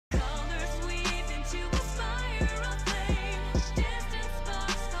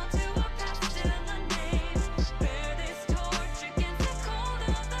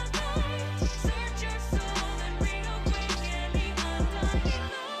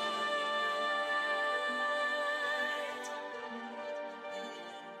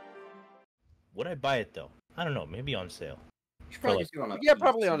I buy it though? I don't know. Maybe on sale. You should probably see it on a Yeah,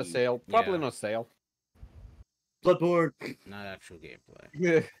 probably on a PC. sale. Probably Yeah. on a sale. Bloodborne. Not actual gameplay.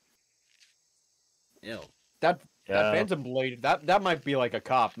 Yeah. Ew. That Yeah. Phantom Blade, that might be like a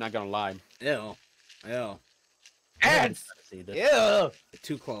cop, not gonna lie. Ew. Ew. Ants! See this? Ew!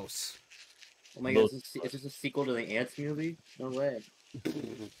 Too close. Oh my god, is this a sequel to the Ants movie? No way.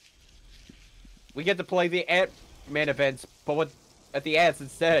 We get to play the Ant-Man events, but at the ants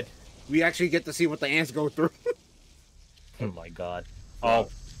instead. We actually get to see what the ants go through. Oh my god. Oh,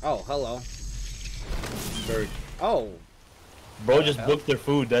 Oh, hello. bird. Oh. Bro just booked their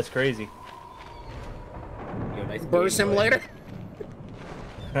food. That's crazy. Yo, nice Bird gameplay. simulator?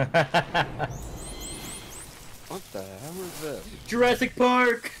 What the hell is this? Jurassic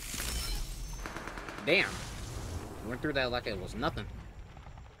Park! Damn. Went through that like it was nothing.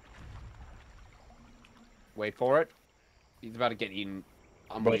 Wait for it. He's about to get eaten.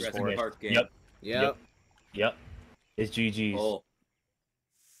 I'm Bro, waiting Jurassic for it. Park game. Yep. Yep. Yep. It's GG's. Oh.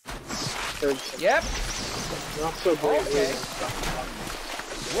 Yep. Not so great. Okay.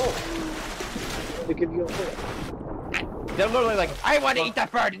 Whoa. They give you a hit. They're literally like, I want to eat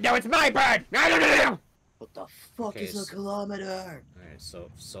that bird. No, it's my bird. No. What the fuck Okay, is a so- kilometer? Alright,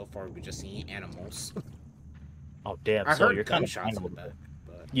 so far we just see animals. Oh damn. I so heard you're kind gunshots in of the back,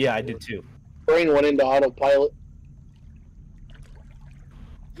 but Yeah, I did too. Brain went into autopilot.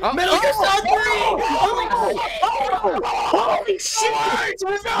 Oh, Metal Gear Solid 3! Holy shit!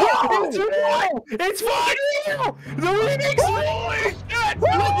 It's fine! The remake's Holy shit!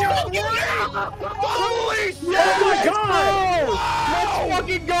 Holy shit! Oh my god! Let's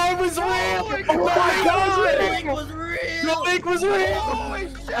fucking go! It was real! Oh my god! The link was real! The link was real! Holy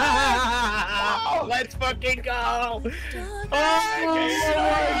shit! Let's fucking go! Oh my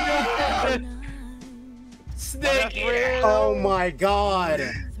god! Snake! oh my god!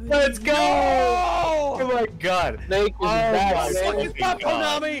 Let's go! Oh my god. Snake was Oh back. my Fuck fucking this up,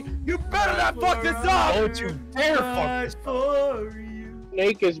 God. Konami! You better not fuck this up! Don't you dare fuck this up. For you.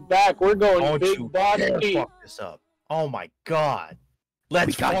 Snake is back. We're going Don't big you boss dare Pete. fuck this up. Oh my god.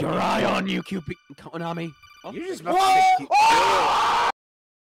 Let's We got your fucking eye go. on you, QP Konami. You're just about to say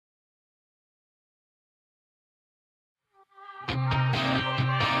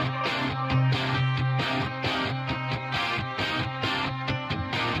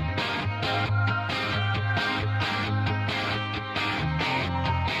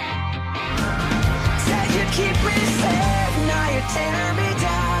Said you'd keep me safe, now you're tearing me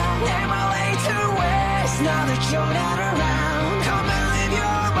down. Am I late to waste now that you're not around?